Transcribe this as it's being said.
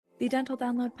The Dental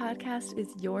Download podcast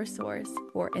is your source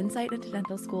for insight into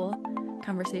dental school,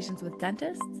 conversations with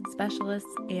dentists, specialists,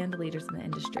 and leaders in the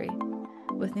industry.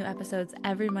 With new episodes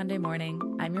every Monday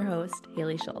morning, I'm your host,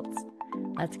 Haley Schultz.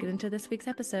 Let's get into this week's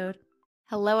episode.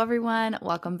 Hello, everyone.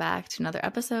 Welcome back to another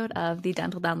episode of the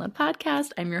Dental Download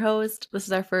podcast. I'm your host. This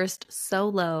is our first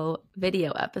solo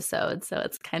video episode, so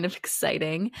it's kind of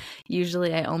exciting.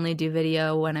 Usually I only do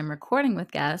video when I'm recording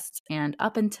with guests, and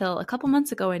up until a couple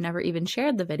months ago, I never even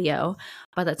shared the video,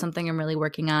 but that's something I'm really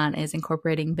working on, is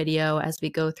incorporating video as we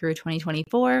go through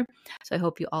 2024. So I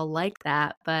hope you all like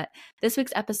that. But this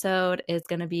week's episode is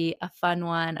going to be a fun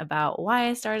one about why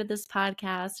I started this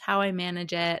podcast, how I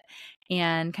manage it,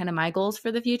 and kind of my goals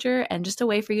for the future, and just a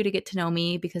way for you to get to know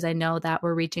me, because I know that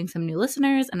we're reaching some new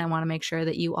listeners and I want to make sure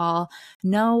that you all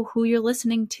know who you're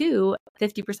listening to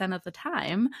 50% of the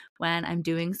time when I'm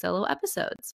doing solo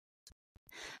episodes.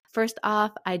 First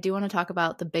off, I do want to talk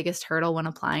about the biggest hurdle when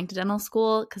applying to dental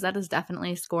school, because that is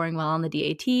definitely scoring well on the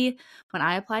DAT. When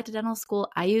I applied to dental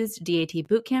school, I used DAT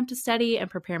Bootcamp to study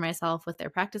and prepare myself with their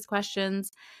practice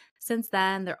questions. Since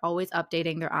then, they're always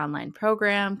updating their online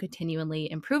program,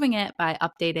 continually improving it by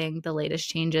updating the latest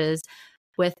changes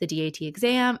with the DAT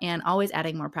exam and always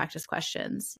adding more practice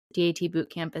questions. DAT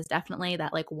Bootcamp is definitely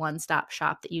that one-stop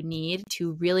shop that you need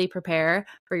to really prepare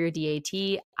for your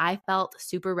DAT. I felt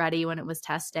super ready when it was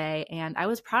test day, and I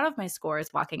was proud of my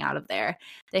scores walking out of there.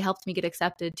 They helped me get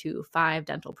accepted to 5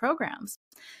 dental programs.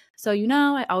 So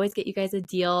I always get you guys a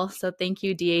deal. So thank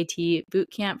you, DAT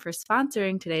Bootcamp, for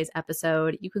sponsoring today's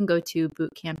episode. You can go to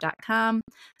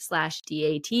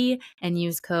bootcamp.com/DAT and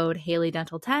use code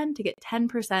HaleyDental10 to get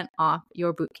 10% off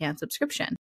your bootcamp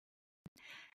subscription.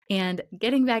 And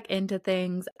getting back into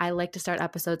things, I like to start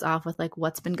episodes off with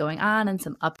what's been going on and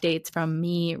some updates from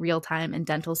me real time in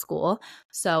dental school.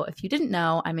 So if you didn't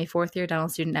know, I'm a 4th-year dental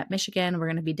student at Michigan. We're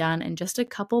going to be done in just a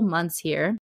couple months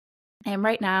here. And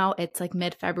right now it's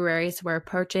mid-February, so we're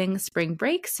approaching spring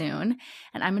break soon.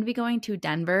 And I'm going to be going to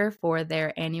Denver for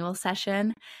their annual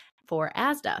session for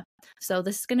ASDA. So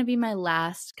this is going to be my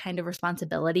last kind of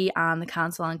responsibility on the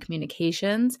Council on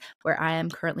Communications, where I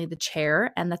am currently the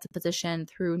chair, and that's a position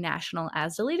through National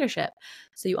ASDA Leadership.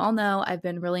 So you all know I've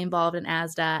been really involved in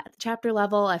ASDA at the chapter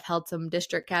level. I've held some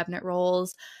district cabinet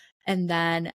roles, and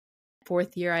then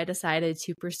 4th year, I decided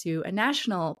to pursue a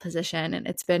national position, and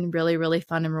it's been really, really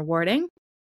fun and rewarding.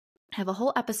 I have a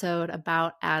whole episode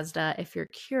about ASDA if you're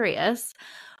curious,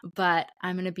 but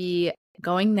I'm going to be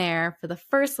going there for the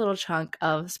first little chunk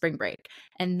of spring break.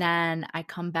 And then I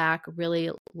come back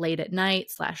really late at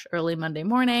night / early Monday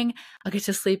morning. I'll get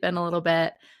to sleep in a little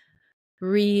bit,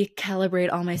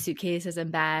 recalibrate all my suitcases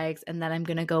and bags, and then I'm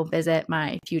going to go visit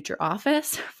my future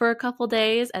office for a couple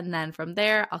days. And then from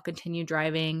there, I'll continue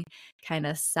driving kind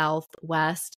of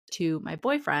southwest to my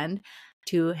boyfriend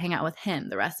to hang out with him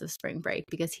the rest of spring break,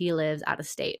 because he lives out of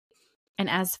state. And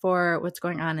as for what's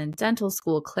going on in dental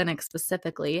school clinic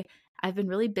specifically, I've been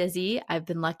really busy. I've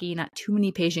been lucky, not too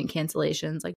many patient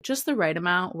cancellations, just the right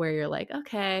amount where you're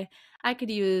okay, I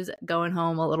could use going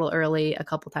home a little early a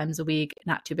couple times a week.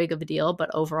 Not too big of a deal,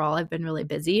 but overall I've been really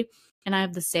busy. And I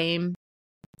have the same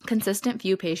consistent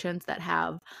few patients that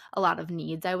have a lot of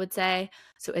needs, I would say.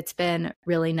 So it's been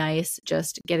really nice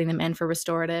just getting them in for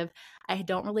restorative. I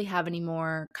don't really have any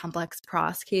more complex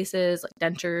pros cases, like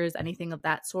dentures, anything of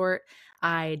that sort.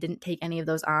 I didn't take any of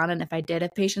those on. And if I did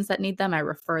have patients that need them, I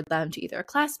referred them to either a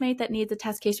classmate that needs a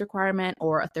test case requirement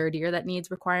or a 3rd year that needs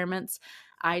requirements.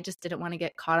 I just didn't want to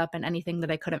get caught up in anything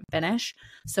that I couldn't finish.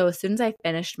 So as soon as I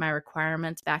finished my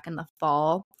requirements back in the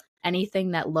fall, anything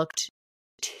that looked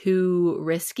too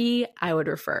risky, I would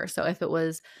refer. So if it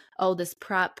was, this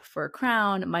prep for a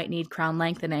crown might need crown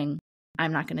lengthening,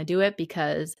 I'm not going to do it,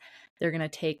 because they're going to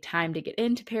take time to get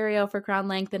into perio for crown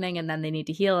lengthening, and then they need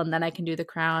to heal, and then I can do the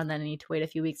crown, then I need to wait a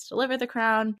few weeks to deliver the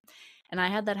crown. And I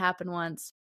had that happen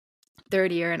once,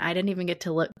 3rd year, and I didn't even get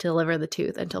to deliver the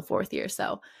tooth until 4th year.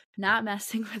 So not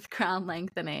messing with crown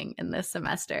lengthening in this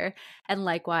semester. And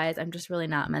likewise, I'm just really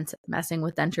not messing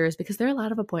with dentures, because there are a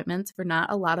lot of appointments for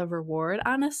not a lot of reward,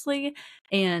 honestly.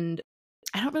 And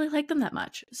I don't really like them that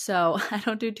much. So I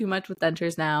don't do too much with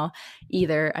dentures now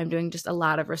either. I'm doing just a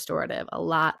lot of restorative, a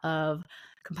lot of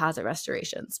composite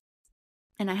restorations.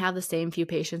 And I have the same few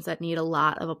patients that need a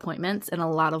lot of appointments and a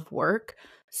lot of work.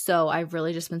 So I've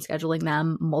really just been scheduling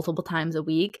them multiple times a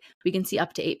week. We can see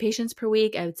up to 8 patients per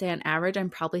week. I would say on average, I'm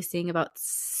probably seeing about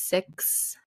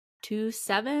 6 to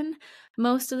 7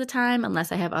 most of the time,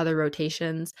 unless I have other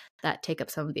rotations that take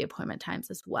up some of the appointment times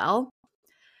as well.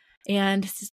 And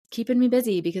it's keeping me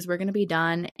busy, because we're going to be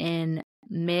done in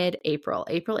mid-April.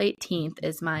 April 18th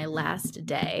is my last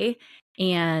day.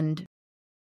 And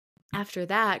After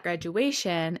that,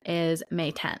 graduation is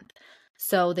May 10th.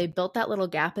 So they built that little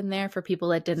gap in there for people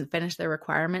that didn't finish their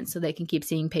requirements so they can keep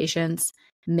seeing patients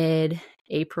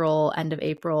mid-April, end of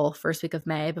April, first week of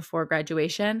May before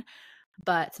graduation.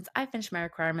 But since I finished my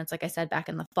requirements, like I said, back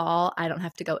in the fall, I don't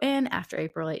have to go in after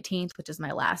April 18th, which is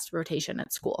my last rotation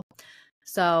at school.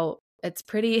 So it's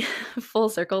pretty full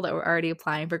circle that we're already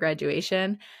applying for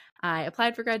graduation. I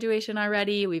applied for graduation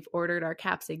already. We've ordered our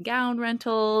caps and gown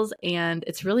rentals, and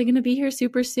it's really going to be here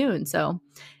super soon. So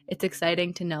it's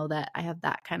exciting to know that I have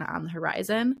that kind of on the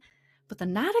horizon. But the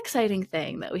not exciting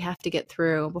thing that we have to get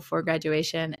through before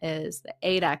graduation is the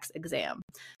ADEX exam.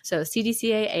 So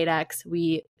CDCA ADEX,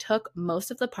 we took most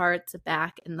of the parts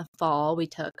back in the fall. We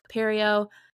took perio,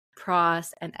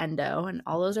 pros, and endo, and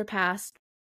all those are passed,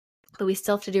 but we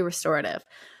still have to do restorative.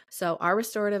 So our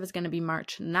restorative is going to be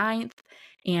March 9th,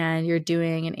 and you're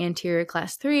doing an anterior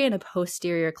class 3 and a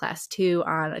posterior class 2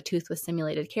 on a tooth with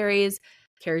simulated caries.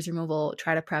 Caries removal,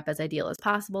 try to prep as ideal as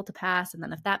possible to pass. And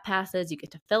then if that passes, you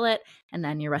get to fill it. And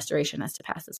then your restoration has to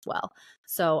pass as well.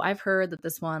 So I've heard that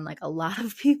this one, like a lot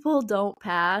of people don't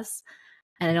pass.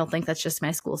 And I don't think that's just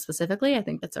my school specifically. I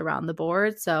think that's around the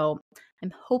board. So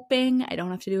I'm hoping I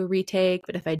don't have to do a retake.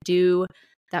 But if I do,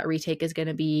 that retake is going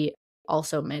to be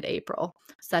also mid-April.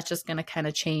 So that's just going to kind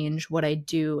of change what I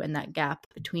do in that gap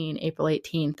between April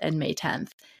 18th and May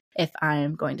 10th. If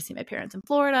I'm going to see my parents in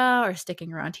Florida or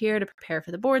sticking around here to prepare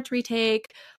for the boards retake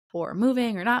or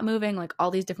moving or not moving, like all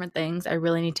these different things, I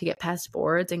really need to get past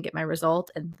boards and get my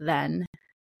result and then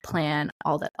plan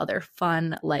all that other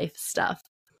fun life stuff.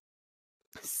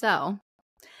 So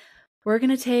we're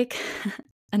going to take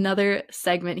another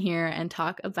segment here and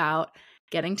talk about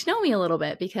getting to know me a little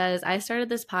bit, because I started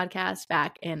this podcast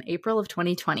back in April of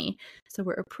 2020. So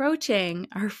we're approaching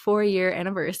our 4-year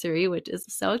anniversary, which is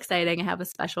so exciting. I have a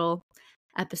special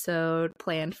episode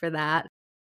planned for that.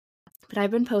 But I've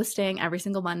been posting every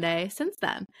single Monday since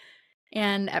then.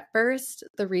 And at first,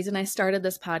 the reason I started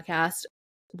this podcast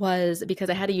was because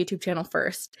I had a YouTube channel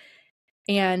first.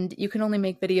 And you can only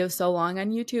make videos so long on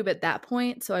YouTube at that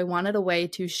point. So I wanted a way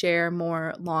to share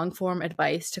more long form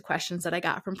advice to questions that I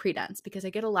got from pre-dents, because I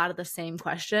get a lot of the same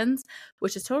questions,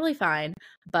 which is totally fine,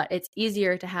 but it's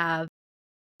easier to have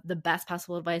the best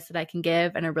possible advice that I can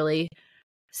give in a really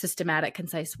systematic,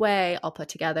 concise way. I'll put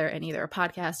together in either a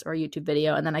podcast or a YouTube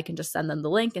video, and then I can just send them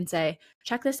the link and say,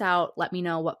 check this out. Let me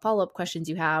know what follow-up questions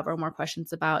you have or more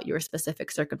questions about your specific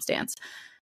circumstance.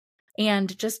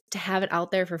 And just to have it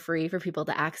out there for free for people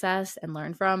to access and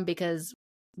learn from, because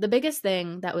the biggest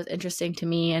thing that was interesting to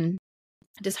me and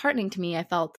disheartening to me, I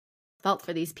felt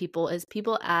for these people, is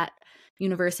people at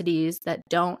universities that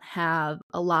don't have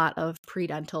a lot of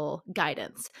pre-dental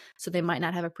guidance. So they might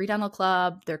not have a pre-dental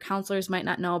club, their counselors might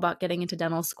not know about getting into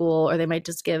dental school, or they might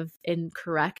just give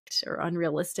incorrect or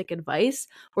unrealistic advice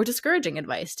or discouraging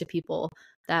advice to people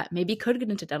that maybe could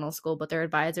get into dental school, but their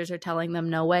advisors are telling them,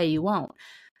 no way, you won't.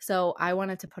 So I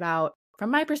wanted to put out, from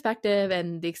my perspective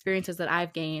and the experiences that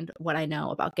I've gained, what I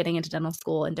know about getting into dental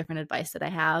school and different advice that I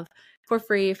have for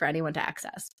free for anyone to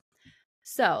access.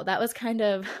 So that was kind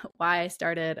of why I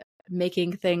started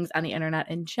making things on the internet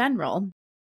in general.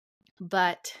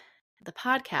 But the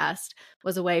podcast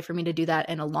was a way for me to do that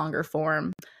in a longer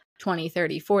form, 20,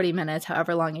 30, 40 minutes,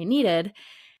 however long I needed.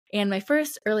 And my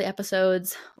first early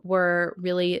episodes were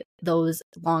really those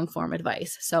long form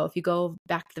advice. So if you go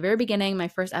back to the very beginning, my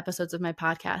first episodes of my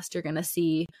podcast, you're going to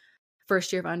see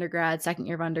first year of undergrad, second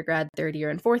year of undergrad, third year,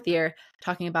 and fourth year,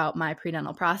 talking about my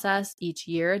pre-dental process each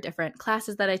year, different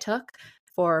classes that I took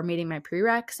for meeting my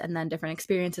prereqs, and then different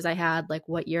experiences I had, like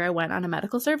what year I went on a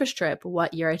medical service trip,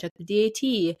 what year I took the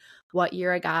DAT, what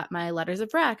year I got my letters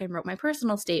of rec and wrote my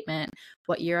personal statement,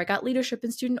 what year I got leadership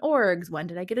in student orgs, when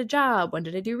did I get a job, when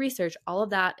did I do research. All of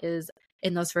that is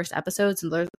in those first episodes,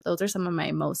 and those are some of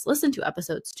my most listened to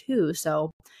episodes too.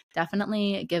 So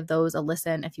definitely give those a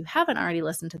listen if you haven't already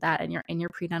listened to that and you're in your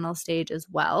pre-dental stage as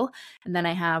well. And then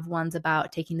I have ones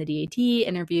about taking the DAT,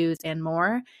 interviews, and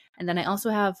more. And then I also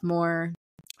have more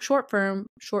short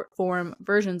form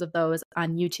versions of those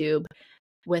on YouTube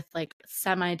with like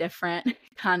semi-different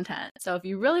content. So if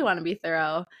you really want to be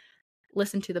thorough,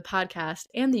 listen to the podcast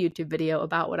and the YouTube video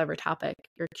about whatever topic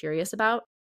you're curious about.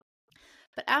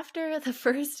 But after the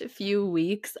first few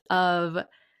weeks of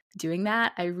doing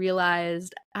that, I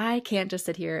realized I can't just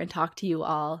sit here and talk to you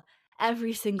all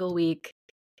every single week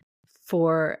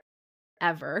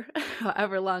forever,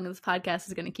 however long this podcast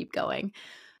is going to keep going.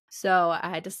 So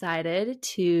I decided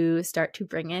to start to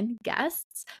bring in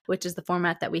guests, which is the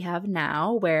format that we have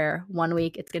now, where one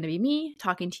week it's going to be me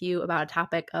talking to you about a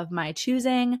topic of my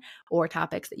choosing or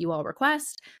topics that you all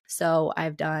request. So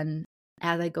I've done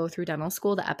as I go through dental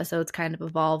school, the episodes kind of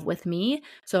evolve with me.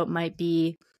 So it might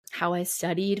be how I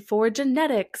studied for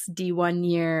genetics D1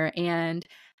 year and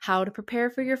how to prepare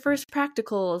for your first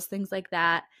practicals, things like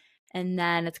that. And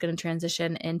then it's going to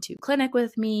transition into clinic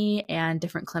with me and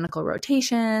different clinical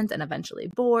rotations and eventually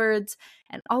boards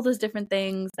and all those different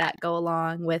things that go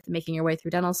along with making your way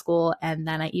through dental school. And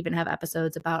then I even have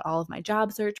episodes about all of my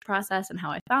job search process and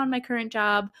how I found my current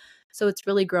job. So it's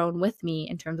really grown with me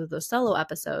in terms of those solo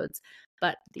episodes.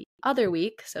 But the other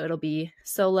week, so it'll be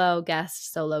solo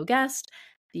guest.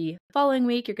 The following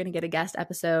week, you're going to get a guest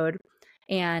episode.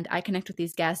 And I connect with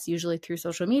these guests usually through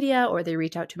social media, or they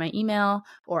reach out to my email,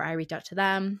 or I reach out to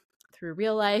them through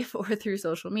real life or through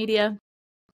social media.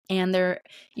 And they're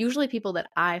usually people that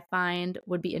I find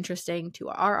would be interesting to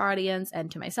our audience and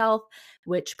to myself,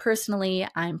 which personally,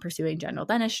 I'm pursuing general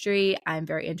dentistry. I'm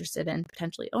very interested in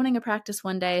potentially owning a practice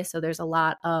one day. So there's a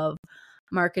lot of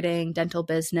marketing, dental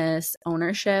business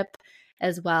ownership,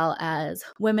 as well as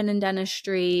women in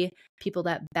dentistry, people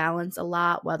that balance a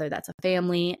lot, whether that's a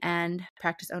family and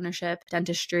practice ownership,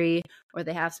 dentistry, or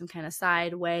they have some kind of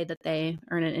side way that they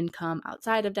earn an income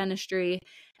outside of dentistry.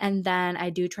 And then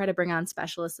I do try to bring on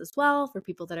specialists as well for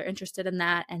people that are interested in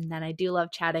that. And then I do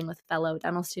love chatting with fellow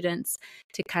dental students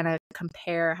to kind of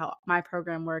compare how my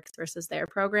program works versus their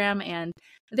program and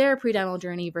their pre-dental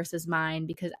journey versus mine,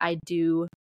 because I do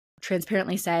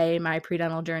transparently say my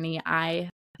pre-dental journey, I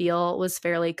feel was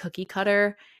fairly cookie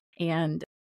cutter and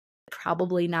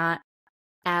probably not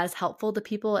as helpful to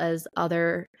people as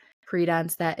other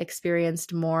pre-dents that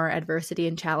experienced more adversity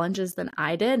and challenges than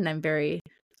I did. And I'm very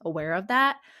aware of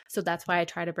that. So that's why I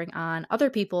try to bring on other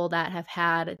people that have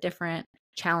had different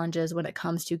challenges when it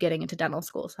comes to getting into dental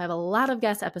school. So I have a lot of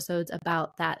guest episodes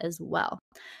about that as well.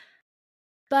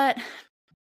 But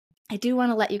I do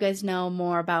want to let you guys know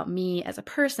more about me as a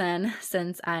person,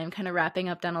 since I'm kind of wrapping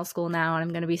up dental school now and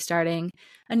I'm going to be starting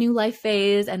a new life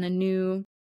phase and a new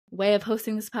way of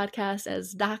hosting this podcast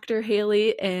as Dr.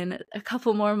 Haley in a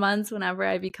couple more months whenever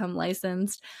I become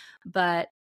licensed. But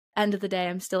end of the day,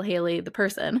 I'm still Haley, the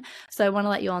person. So I want to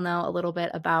let you all know a little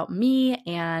bit about me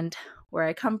and where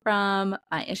I come from,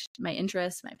 my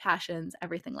interests, my passions,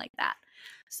 everything like that.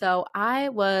 So I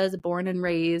was born and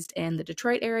raised in the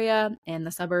Detroit area and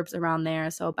the suburbs around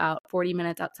there. So about 40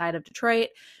 minutes outside of Detroit.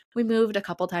 We moved a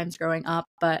couple times growing up,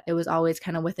 but it was always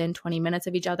kind of within 20 minutes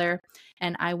of each other.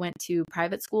 And I went to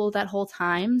private school that whole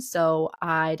time. So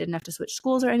I didn't have to switch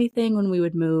schools or anything when we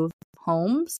would move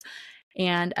homes.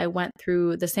 And I went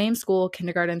through the same school,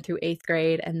 kindergarten through 8th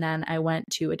grade. And then I went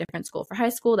to a different school for high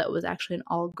school that was actually an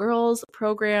all-girls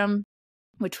program,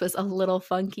 which was a little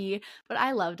funky, but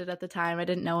I loved it at the time. I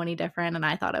didn't know any different, and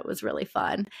I thought it was really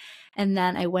fun. And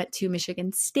then I went to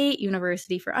Michigan State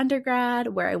University for undergrad,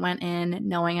 where I went in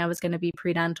knowing I was going to be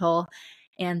pre-dental.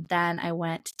 And then I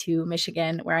went to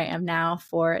Michigan, where I am now,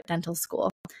 for dental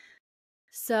school.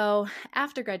 So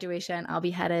after graduation, I'll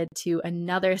be headed to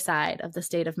another side of the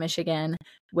state of Michigan,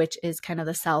 which is kind of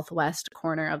the southwest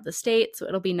corner of the state. So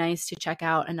it'll be nice to check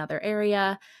out another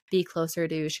area, be closer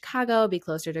to Chicago, be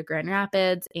closer to Grand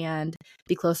Rapids, and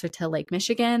be closer to Lake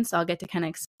Michigan. So I'll get to kind of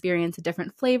experience a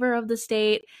different flavor of the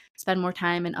state, spend more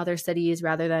time in other cities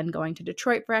rather than going to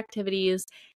Detroit for activities.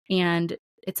 And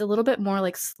it's a little bit more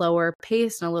like slower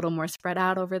pace and a little more spread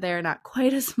out over there, not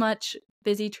quite as much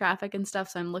busy traffic and stuff.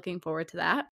 So I'm looking forward to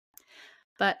that.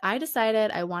 But I decided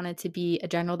I wanted to be a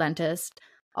general dentist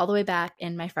all the way back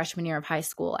in my freshman year of high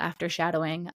school after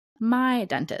shadowing my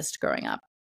dentist growing up.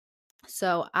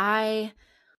 So I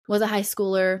was a high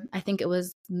schooler. I think it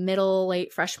was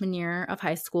late freshman year of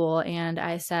high school. And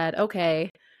I said,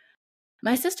 okay,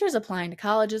 my sister's applying to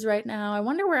colleges right now. I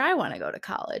wonder where I want to go to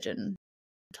college. And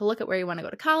to look at where you want to go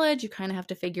to college, you kind of have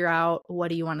to figure out what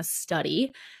do you want to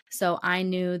study. So I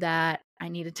knew that I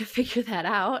needed to figure that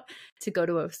out to go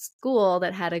to a school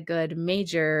that had a good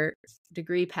major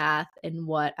degree path in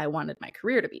what I wanted my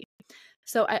career to be.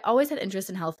 So I always had interest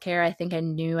in healthcare. I think I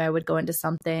knew I would go into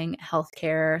something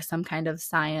healthcare, some kind of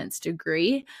science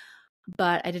degree,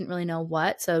 but I didn't really know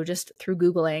what. So just through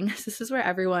Googling, this is where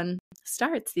everyone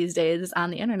starts these days on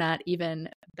the internet, even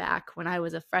back when I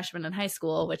was a freshman in high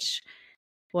school, which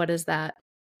what is that?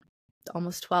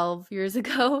 Almost 12 years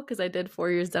ago, because I did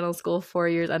 4 years dental school, 4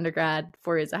 years undergrad,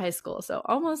 4 years of high school. So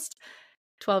almost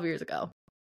 12 years ago,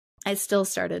 I still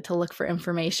started to look for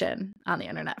information on the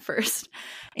internet first.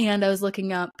 And I was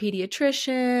looking up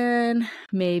pediatrician,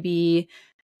 maybe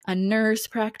a nurse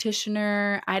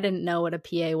practitioner. I didn't know what a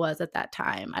PA was at that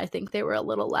time. I think they were a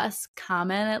little less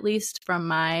common, at least from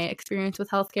my experience with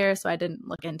healthcare, so I didn't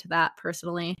look into that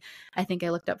personally. I think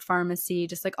I looked up pharmacy,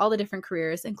 just like all the different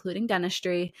careers, including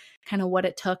dentistry, kind of what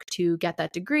it took to get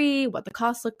that degree, what the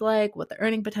cost looked like, what the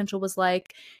earning potential was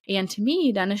like. And to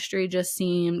me, dentistry just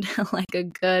seemed like a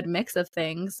good mix of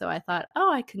things. So I thought,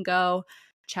 oh, I can go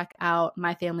check out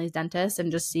my family's dentist and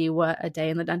just see what a day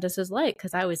in the dentist is like,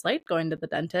 because I always liked going to the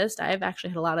dentist. I've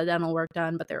actually had a lot of dental work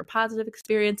done, but there were positive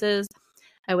experiences.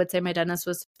 I would say my dentist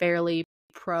was fairly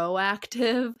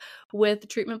proactive with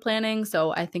treatment planning,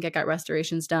 so I think I got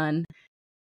restorations done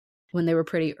when they were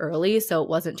pretty early, so it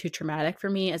wasn't too traumatic for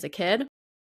me as a kid.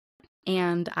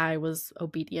 And I was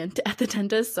obedient at the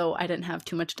dentist, so I didn't have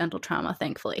too much dental trauma,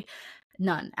 thankfully.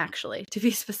 None, actually, to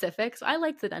be specific. So I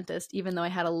liked the dentist, even though I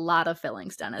had a lot of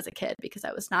fillings done as a kid because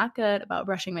I was not good about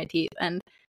brushing my teeth. And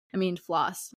I mean,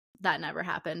 floss, that never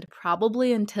happened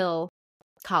probably until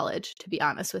college, to be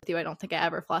honest with you. I don't think I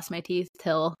ever flossed my teeth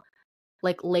till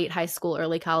like late high school,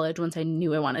 early college, once I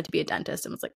knew I wanted to be a dentist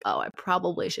and was like, oh, I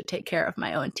probably should take care of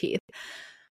my own teeth.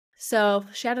 So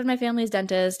shadowed my family's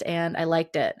dentist and I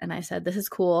liked it. And I said, this is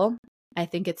cool. I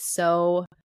think it's so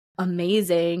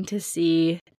amazing to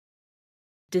see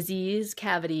disease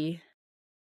cavity,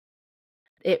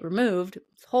 it removed,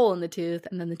 hole in the tooth,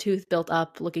 and then the tooth built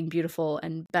up looking beautiful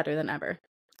and better than ever.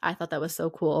 I thought that was so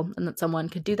cool, and that someone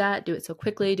could do that, do it so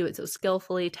quickly, do it so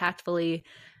skillfully, tactfully,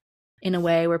 in a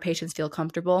way where patients feel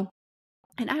comfortable.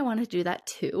 And I wanted to do that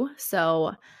too.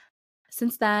 So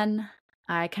since then,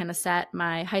 I kind of set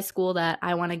my high school that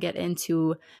I want to get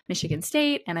into Michigan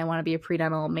State and I want to be a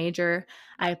pre-dental major.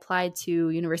 I applied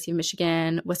to University of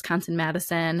Michigan,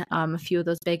 Wisconsin-Madison, a few of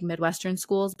those big Midwestern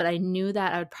schools, but I knew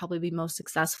that I would probably be most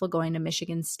successful going to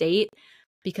Michigan State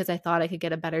because I thought I could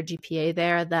get a better GPA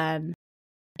there than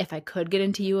if I could get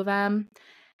into U of M.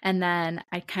 And then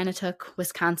I kind of took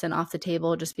Wisconsin off the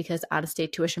table just because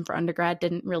out-of-state tuition for undergrad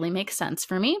didn't really make sense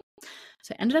for me.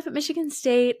 So I ended up at Michigan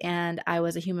State, and I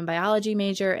was a human biology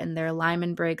major in their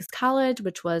Lyman Briggs College,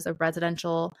 which was a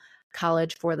residential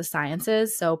college for the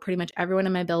sciences. So pretty much everyone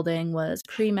in my building was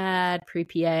pre-med,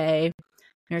 pre-PA,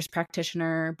 nurse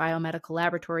practitioner, biomedical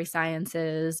laboratory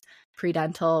sciences,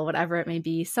 pre-dental, whatever it may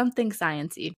be, something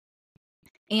sciencey.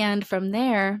 And from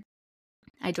there,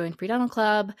 I joined Pre-Dental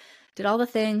Club, did all the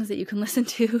things that you can listen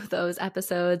to those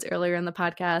episodes earlier in the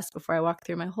podcast before I walk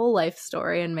through my whole life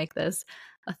story and make this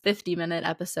a 50-minute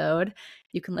episode.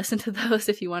 You can listen to those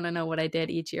if you want to know what I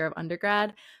did each year of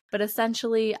undergrad. But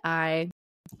essentially, I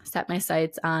set my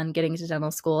sights on getting to dental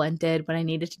school and did what I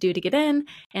needed to do to get in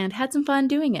and had some fun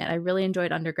doing it. I really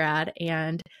enjoyed undergrad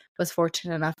and was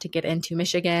fortunate enough to get into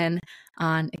Michigan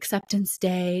on Acceptance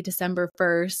Day, December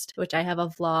 1st, which I have a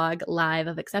vlog live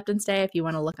of Acceptance Day. If you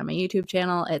want to look on my YouTube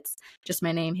channel, it's just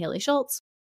my name, Haley Schultz.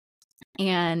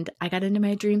 And I got into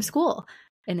my dream school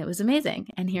and it was amazing.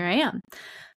 And here I am.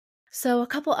 So a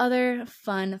couple other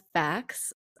fun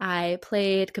facts. I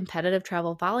played competitive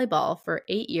travel volleyball for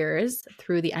 8 years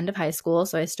through the end of high school.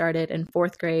 So I started in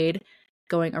 4th grade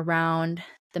going around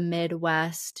the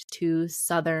Midwest to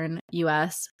Southern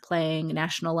US playing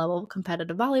national level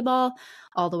competitive volleyball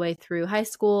all the way through high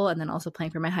school and then also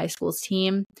playing for my high school's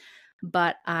team.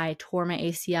 But I tore my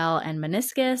ACL and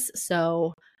meniscus.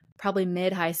 So probably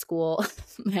mid-high school,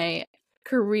 my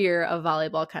career of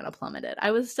volleyball kind of plummeted.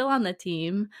 I was still on the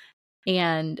team,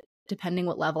 and depending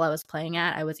what level I was playing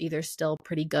at, I was either still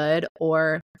pretty good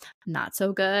or not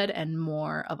so good and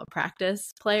more of a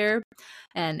practice player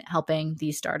and helping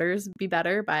the starters be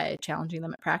better by challenging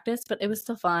them at practice. But it was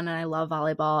still fun and I love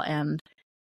volleyball, and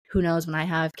who knows, when I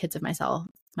have kids of myself,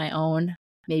 my own,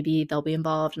 maybe they'll be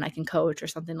involved and I can coach or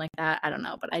something like that. I don't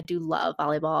know, but I do love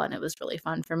volleyball and it was really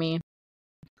fun for me.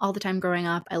 All the time growing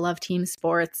up, I love team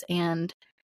sports and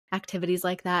activities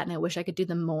like that, and I wish I could do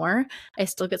them more. I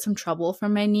still get some trouble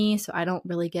from my knee, so I don't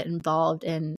really get involved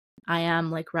in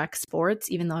like rec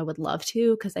sports, even though I would love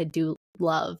to, because I do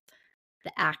love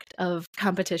the act of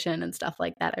competition and stuff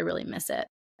like that. I really miss it.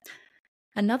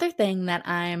 Another thing that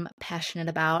I'm passionate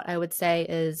about, I would say,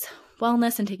 is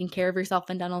wellness and taking care of yourself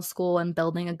in dental school and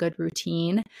building a good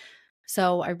routine.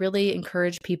 So I really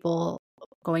encourage people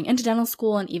going into dental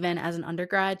school and even as an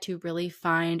undergrad to really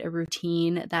find a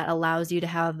routine that allows you to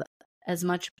have as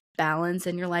much balance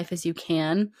in your life as you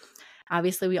can.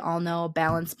 Obviously, we all know a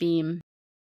balance beam.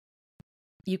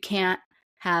 You can't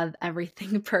have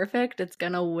everything perfect. It's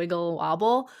going to wiggle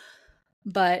wobble,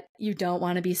 but you don't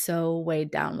want to be so weighed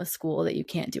down with school that you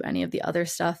can't do any of the other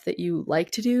stuff that you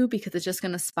like to do because it's just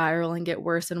going to spiral and get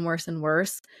worse and worse and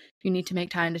worse. You need to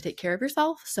make time to take care of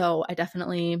yourself. So I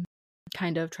definitely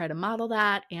kind of try to model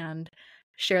that and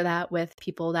share that with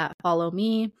people that follow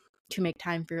me to make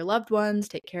time for your loved ones,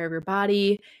 take care of your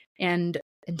body. And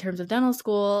in terms of dental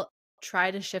school,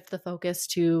 try to shift the focus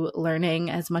to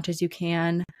learning as much as you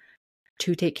can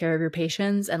to take care of your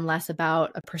patients and less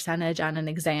about a percentage on an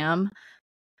exam,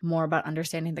 more about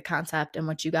understanding the concept and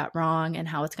what you got wrong and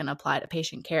how it's going to apply to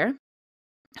patient care.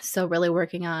 So really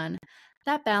working on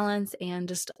that balance and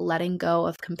just letting go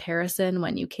of comparison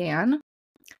when you can.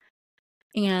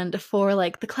 And for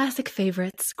like the classic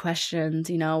favorites questions,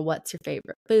 what's your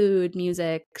favorite food,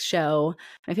 music, show?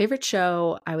 My favorite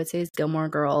show, I would say, is Gilmore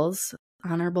Girls.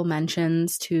 Honorable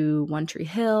mentions to One Tree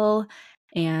Hill,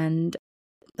 and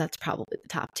that's probably the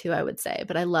top two, I would say.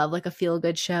 But I love like a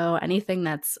feel-good show. Anything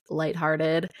that's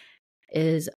lighthearted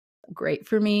is great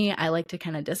for me. I like to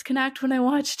kind of disconnect when I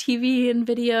watch TV and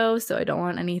video, so I don't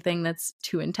want anything that's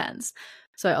too intense.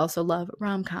 So I also love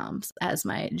rom-coms as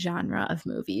my genre of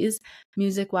movies.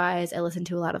 Music-wise, I listen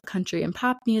to a lot of country and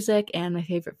pop music, and my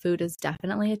favorite food is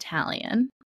definitely Italian.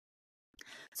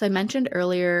 So I mentioned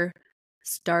earlier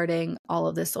starting all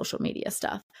of this social media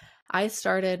stuff. I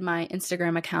started my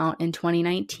Instagram account in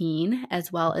 2019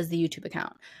 as well as the YouTube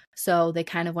account. So they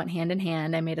kind of went hand in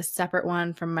hand. I made a separate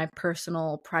one from my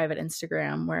personal private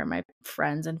Instagram where my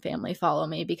friends and family follow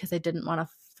me because I didn't want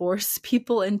to force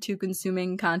people into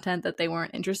consuming content that they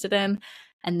weren't interested in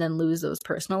and then lose those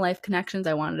personal life connections.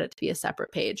 I wanted it to be a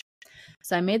separate page.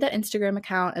 So I made that Instagram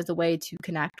account as a way to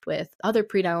connect with other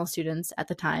pre-dental students at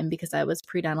the time because I was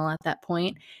pre-dental at that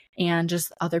point and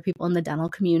just other people in the dental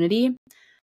community.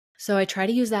 So I try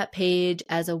to use that page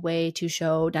as a way to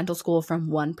show dental school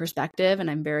from one perspective, and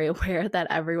I'm very aware that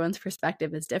everyone's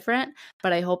perspective is different,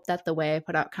 but I hope that the way I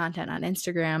put out content on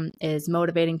Instagram is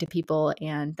motivating to people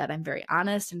and that I'm very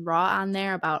honest and raw on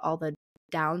there about all the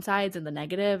downsides and the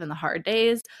negative and the hard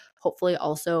days. Hopefully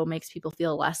also makes people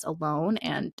feel less alone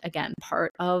and, again,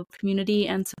 part of community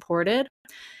and supported.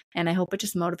 And I hope it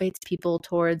just motivates people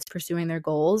towards pursuing their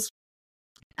goals.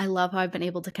 I love how I've been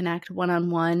able to connect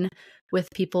one-on-one with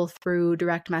people through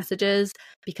direct messages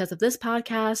because of this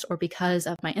podcast or because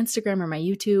of my Instagram or my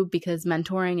YouTube, because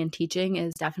mentoring and teaching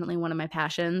is definitely one of my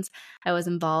passions. I was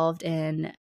involved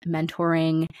in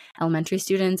mentoring elementary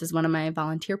students as one of my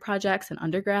volunteer projects in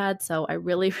undergrad. So I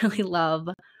really, really love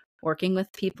working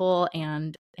with people.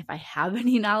 And if I have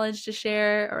any knowledge to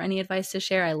share or any advice to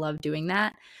share, I love doing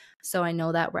that. So I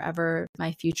know that wherever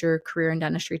my future career in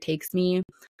dentistry takes me,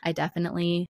 I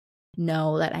definitely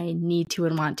know that I need to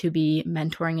and want to be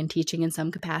mentoring and teaching in some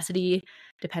capacity,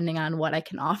 depending on what I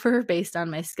can offer based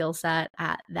on my skill set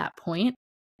at that point.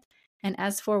 And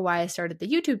as for why I started the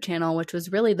YouTube channel, which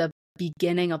was really the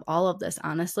beginning of all of this,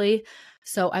 honestly.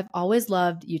 So I've always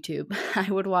loved YouTube.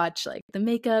 I would watch like the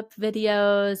makeup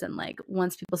videos, and like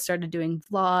once people started doing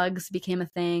vlogs became a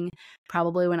thing,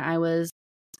 probably when I was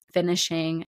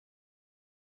finishing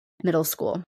middle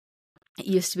school. It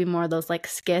used to be more of those like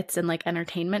skits and like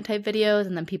entertainment type videos,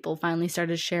 and then people finally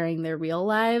started sharing their real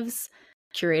lives,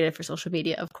 curated for social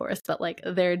media, of course, but like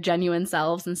their genuine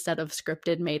selves instead of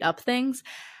scripted, made up things.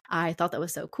 I thought that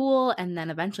was so cool. And then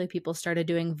eventually people started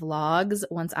doing vlogs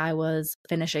once I was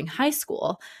finishing high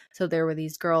school. So there were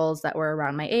these girls that were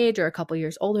around my age or a couple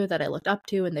years older that I looked up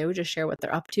to, and they would just share what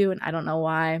they're up to. And I don't know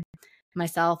why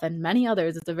myself and many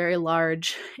others, it's a very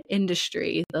large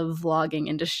industry, the vlogging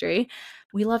industry.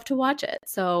 We love to watch it.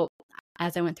 So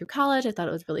as I went through college, I thought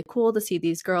it was really cool to see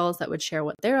these girls that would share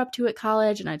what they're up to at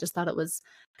college. And I just thought it was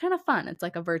kind of fun. It's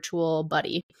like a virtual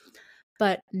buddy.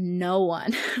 But no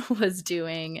one was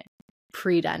doing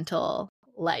pre-dental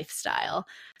lifestyle.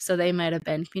 So they might have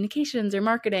been communications or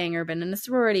marketing or been in a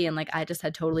sorority. And like I just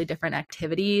had totally different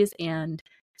activities and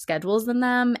schedules than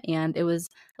them. And it was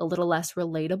a little less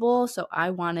relatable. So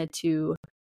I wanted to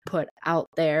put out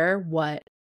there what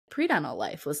pre-dental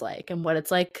life was like and what it's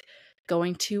like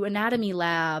going to anatomy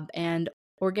lab and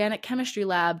organic chemistry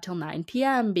lab till 9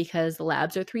 p.m. because the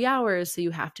labs are 3 hours. So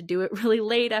you have to do it really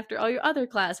late after all your other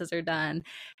classes are done,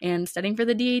 and studying for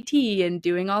the DAT and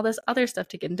doing all this other stuff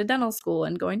to get into dental school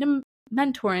and going to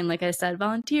mentoring, like I said,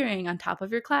 volunteering on top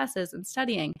of your classes and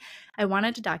studying. I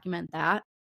wanted to document that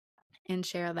and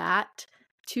share that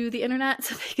to the internet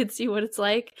so they could see what it's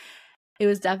like. It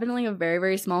was definitely a very,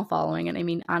 very small following. And I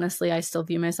mean, honestly, I still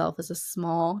view myself as a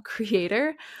small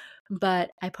creator,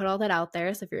 but I put all that out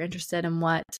there. So if you're interested in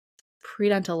what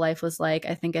pre-dental life was like,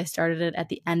 I think I started it at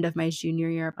the end of my junior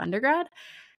year of undergrad.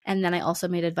 And then I also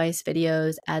made advice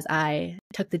videos as I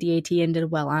took the DAT and did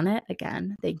well on it.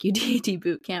 Again, thank you DAT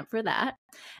Bootcamp for that.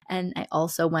 And I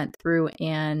also went through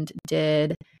and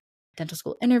did dental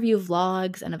school interview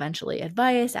vlogs and eventually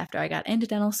advice after I got into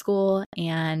dental school.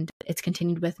 And it's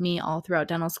continued with me all throughout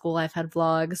dental school. I've had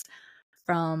vlogs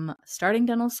from starting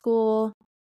dental school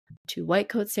to white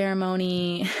coat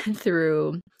ceremony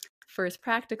through first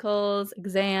practicals,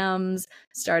 exams,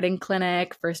 starting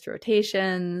clinic, first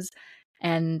rotations,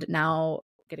 and now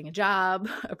getting a job,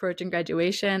 approaching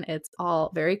graduation. It's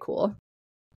all very cool.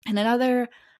 And another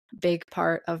big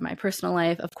part of my personal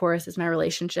life, of course, is my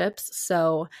relationships.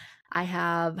 So I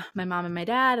have my mom and my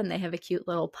dad, and they have a cute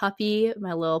little puppy,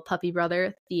 my little puppy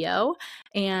brother, Theo.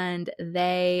 And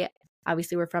they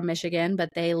obviously were from Michigan, but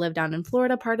they live down in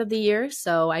Florida part of the year.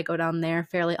 So I go down there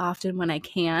fairly often when I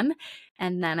can.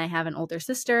 And then I have an older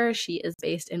sister. She is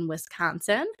based in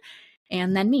Wisconsin.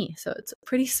 And then me. So it's a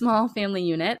pretty small family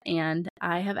unit. And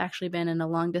I have actually been in a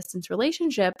long distance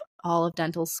relationship all of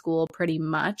dental school pretty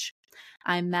much.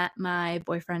 I met my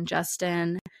boyfriend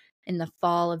Justin in the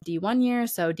fall of D1 year.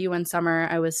 So D1 summer,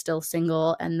 I was still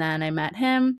single. And then I met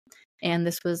him. And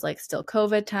this was like still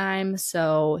COVID time.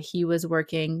 So he was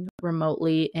working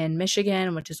remotely in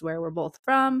Michigan, which is where we're both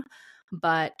from.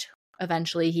 But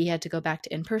eventually he had to go back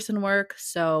to in-person work.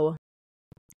 So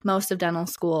most of dental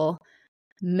school,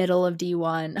 middle of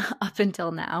D1 up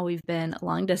until now, we've been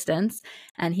long distance,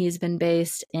 and he's been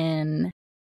based in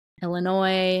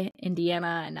Illinois,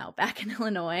 Indiana, and now back in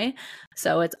Illinois.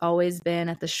 So it's always been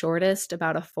at the shortest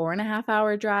about a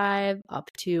 4.5-hour drive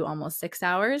up to almost 6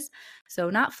 hours.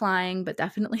 So not flying, but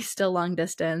definitely still long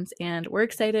distance. And we're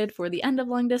excited for the end of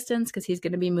long distance because he's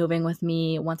going to be moving with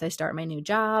me once I start my new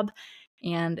job.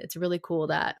 And it's really cool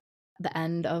that the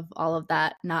end of all of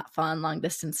that not fun long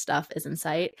distance stuff is in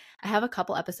sight. I have a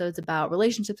couple episodes about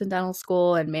relationships in dental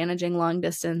school and managing long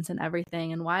distance and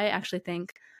everything, and why I actually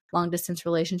think long distance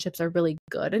relationships are really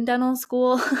good in dental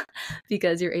school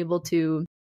because you're able to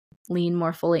lean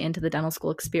more fully into the dental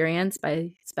school experience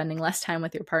by spending less time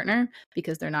with your partner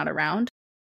because they're not around.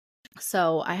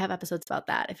 So I have episodes about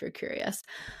that if you're curious.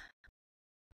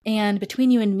 And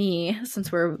between you and me,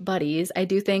 since we're buddies, I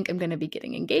do think I'm going to be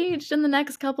getting engaged in the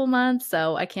next couple months.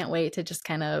 So I can't wait to just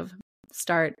kind of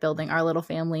start building our little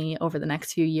family over the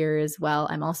next few years. While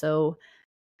I'm also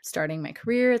starting my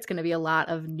career. It's going to be a lot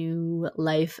of new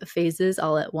life phases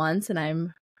all at once. And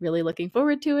I'm really looking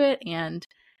forward to it. And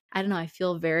I don't know, I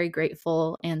feel very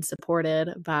grateful and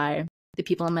supported by the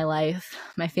people in my life,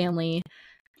 my family,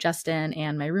 Justin,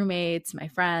 and my roommates, my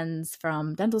friends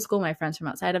from dental school, my friends from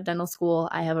outside of dental school.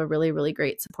 I have a really, really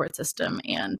great support system.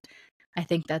 And I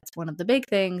think that's one of the big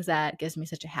things that gives me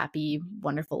such a happy,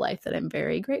 wonderful life that I'm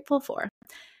very grateful for.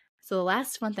 So the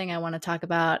last one thing I want to talk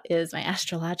about is my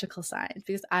astrological signs,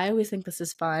 because I always think this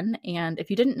is fun. And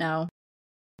if you didn't know,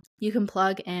 you can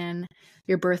plug in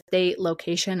your birth date,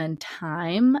 location, and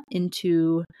time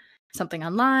into something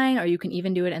online, or you can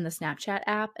even do it in the Snapchat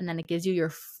app, and then it gives you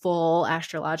your full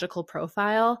astrological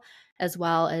profile as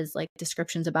well as like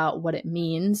descriptions about what it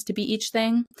means to be each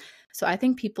thing. So I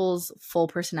think people's full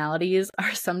personalities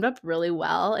are summed up really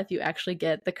well if you actually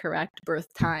get the correct birth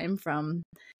time from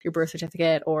your birth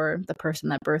certificate or the person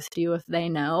that birthed you if they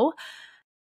know.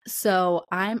 So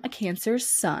I'm a Cancer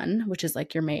sun, which is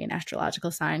like your main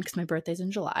astrological sign because my birthday's in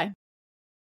July.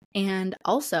 And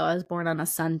also I was born on a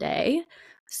Sunday.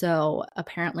 So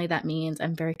apparently that means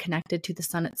I'm very connected to the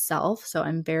sun itself. So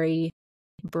I'm very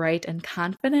bright and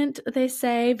confident, they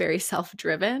say, very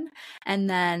self-driven. And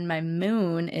then my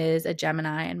moon is a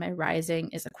Gemini and my rising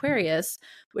is Aquarius,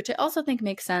 which I also think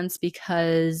makes sense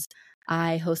because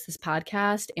I host this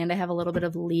podcast and I have a little bit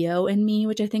of Leo in me,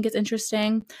 which I think is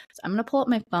interesting. So I'm going to pull up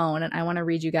my phone and I want to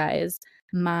read you guys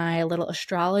my little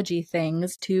astrology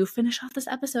things to finish off this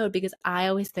episode because I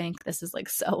always think this is like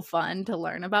so fun to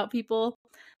learn about people.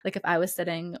 Like if I was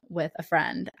sitting with a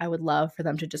friend, I would love for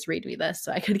them to just read me this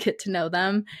so I could get to know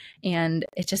them. And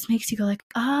it just makes you go like,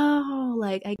 oh,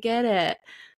 like I get it.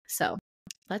 So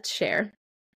let's share.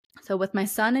 So with my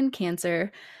sun in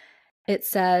Cancer, it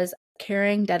says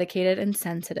caring, dedicated, and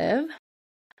sensitive.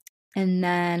 And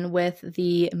then with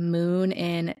the moon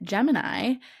in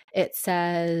Gemini, it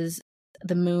says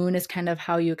the moon is kind of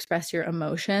how you express your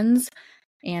emotions.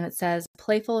 And it says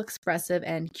playful, expressive,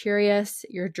 and curious.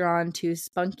 You're drawn to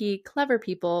spunky, clever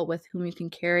people with whom you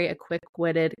can carry a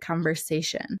quick-witted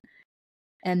conversation.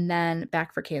 And then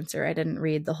back for Cancer, I didn't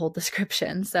read the whole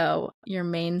description. So your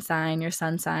main sign, your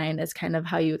sun sign, is kind of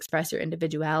how you express your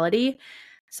individuality.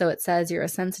 So it says you're a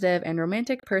sensitive and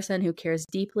romantic person who cares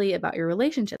deeply about your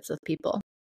relationships with people.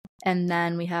 And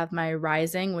then we have my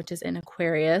rising, which is in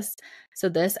Aquarius. So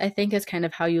this, I think, is kind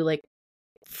of how you like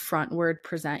frontward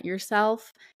present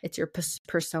yourself. It's your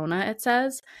persona, it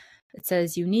says. It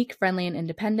says unique, friendly, and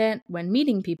independent. When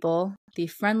meeting people, the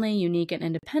friendly, unique, and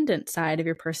independent side of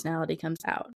your personality comes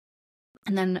out.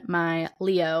 And then my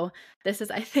Leo, this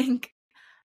is, I think,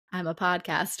 I'm a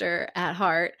podcaster at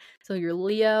heart. So your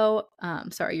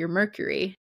your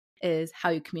Mercury is how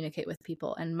you communicate with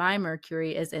people. And my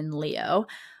Mercury is in Leo,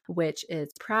 which is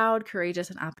proud, courageous,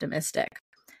 and optimistic.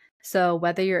 So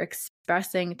whether you're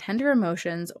expressing tender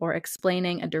emotions or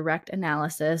explaining a direct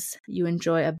analysis, you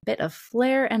enjoy a bit of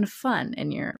flair and fun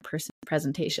in your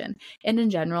presentation. And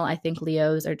in general, I think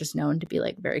Leos are just known to be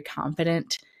like very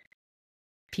confident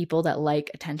people that like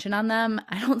attention on them.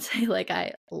 I don't say like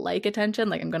I like attention,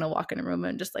 like I'm going to walk in a room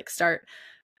and just like start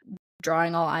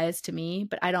drawing all eyes to me,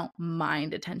 but I don't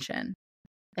mind attention,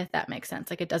 if that makes sense.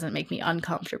 Like it doesn't make me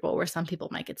uncomfortable, where some people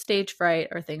might get stage fright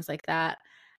or things like that.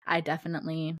 I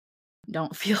definitely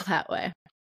don't feel that way.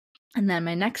 And then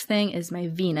my next thing is my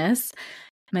Venus.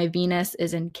 My Venus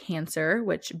is in Cancer,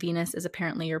 which Venus is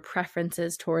apparently your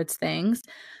preferences towards things.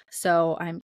 So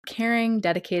I'm caring,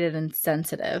 dedicated, and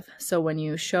sensitive. So when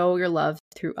you show your love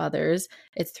through others,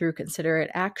 it's through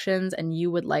considerate actions, and you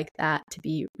would like that to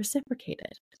be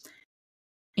reciprocated.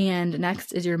 And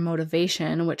next is your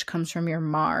motivation, which comes from your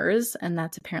Mars, and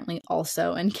that's apparently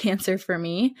also in Cancer for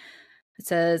me. It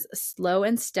says, slow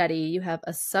and steady, you have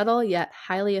a subtle yet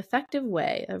highly effective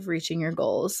way of reaching your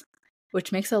goals,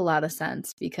 which makes a lot of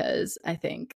sense because I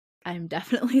think I'm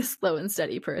definitely a slow and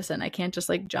steady person. I can't just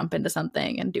like jump into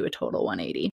something and do a total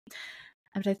 180.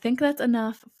 But I think that's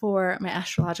enough for my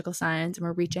astrological signs, and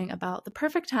we're reaching about the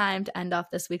perfect time to end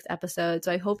off this week's episode.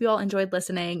 So I hope you all enjoyed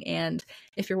listening, and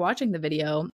if you're watching the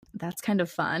video, that's kind of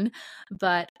fun.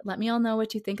 But let me all know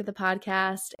what you think of the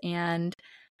podcast, and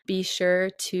be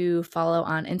sure to follow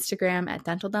on Instagram at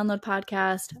Dental Download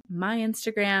Podcast. My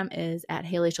Instagram is at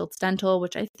Haley Schultz Dental,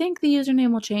 which I think the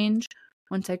username will change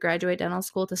once I graduate dental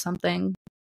school to something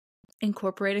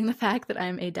incorporating the fact that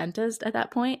I'm a dentist at that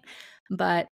point.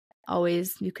 But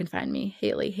always, you can find me,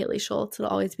 Haley Schultz.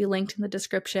 It'll always be linked in the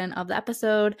description of the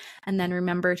episode. And then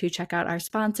remember to check out our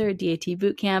sponsor, DAT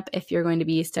Bootcamp. If you're going to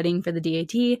be studying for the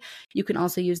DAT, you can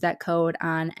also use that code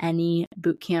on any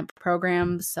bootcamp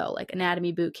programs. So like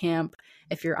Anatomy Bootcamp,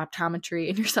 if you're optometry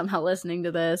and you're somehow listening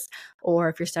to this, or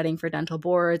if you're studying for dental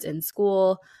boards in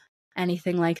school,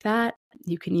 anything like that,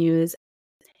 you can use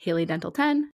Haley Dental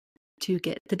 10 to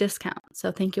get the discount.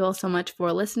 So thank you all so much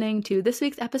for listening to this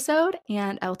week's episode,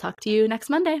 and I will talk to you next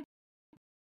Monday.